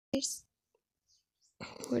Guys,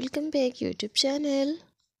 welcome back YouTube channel.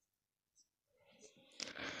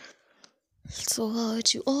 So how are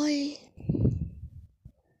you all?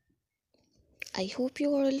 I hope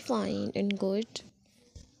you are all fine and good.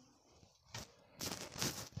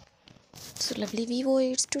 So lovely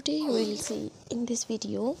viewers, today you will see in this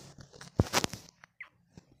video.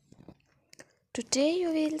 Today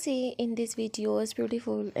you will see in this videos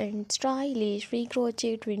beautiful and stylish free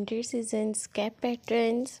crochet winter seasons cap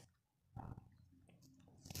patterns.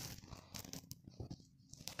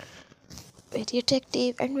 Very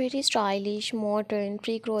attractive and very stylish modern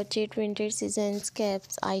free crochet winter seasons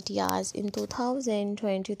caps ideas in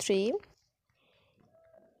 2023.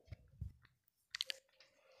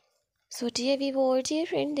 So dear viewers, dear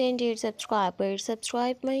friends and dear subscribers,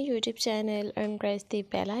 subscribe my YouTube channel and press the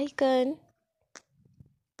bell icon.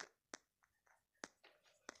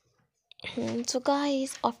 So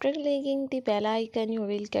guys, after clicking the bell icon, you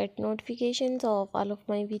will get notifications of all of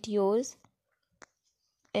my videos.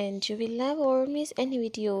 And you will never miss any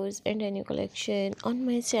videos and any collection on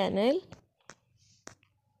my channel.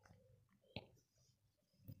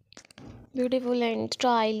 Beautiful and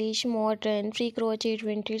stylish modern free crochet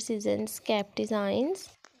winter seasons cap designs.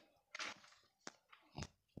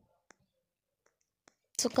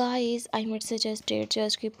 So guys, I might suggest it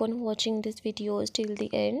just keep on watching this videos till the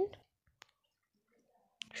end.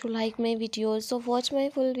 If you like my videos, so watch my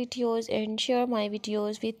full videos and share my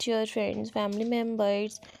videos with your friends, family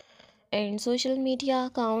members and social media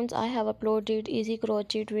accounts. I have uploaded easy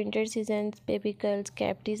crochet winter seasons baby girls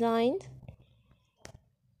cap designs.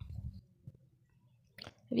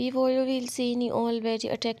 We will see all very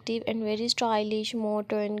attractive and very stylish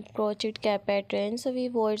modern crochet cap patterns. So we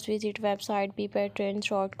visit website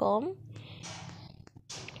bpatterns.com.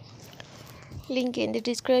 Link in the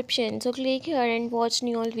description. So click here and watch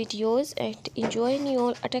new all videos and enjoy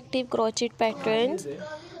new attractive crochet patterns,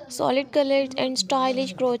 solid colors and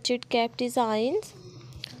stylish crochet cap designs.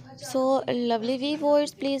 So lovely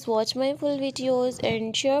viewers, please watch my full videos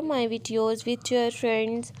and share my videos with your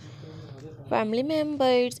friends, family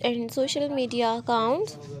members and social media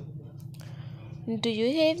accounts. Do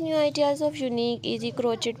you have new ideas of unique easy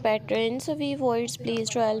crochet patterns? So viewers, please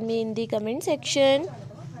tell me in the comment section.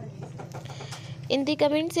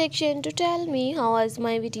 To tell me how was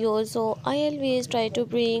my videos. So I always try to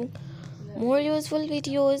bring more useful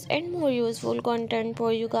videos and more useful content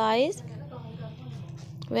for you guys.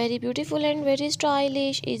 Very beautiful and very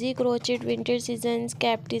stylish easy crochet winter seasons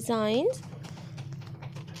cap designs.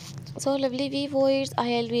 So lovely viewers,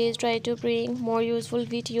 I always try to bring more useful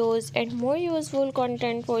videos and more useful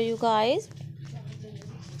content for you guys.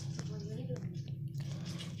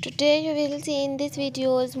 Today you will see in this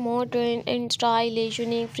videos modern and stylish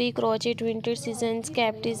unique free crochet winter seasons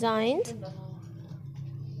cap designs.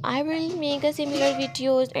 I will make a similar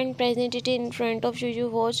videos and present it in front of you. You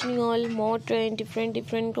watch new all modern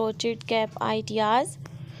different crochet cap ideas.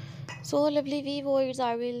 So lovely viewers,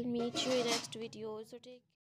 I will meet you in next video. So take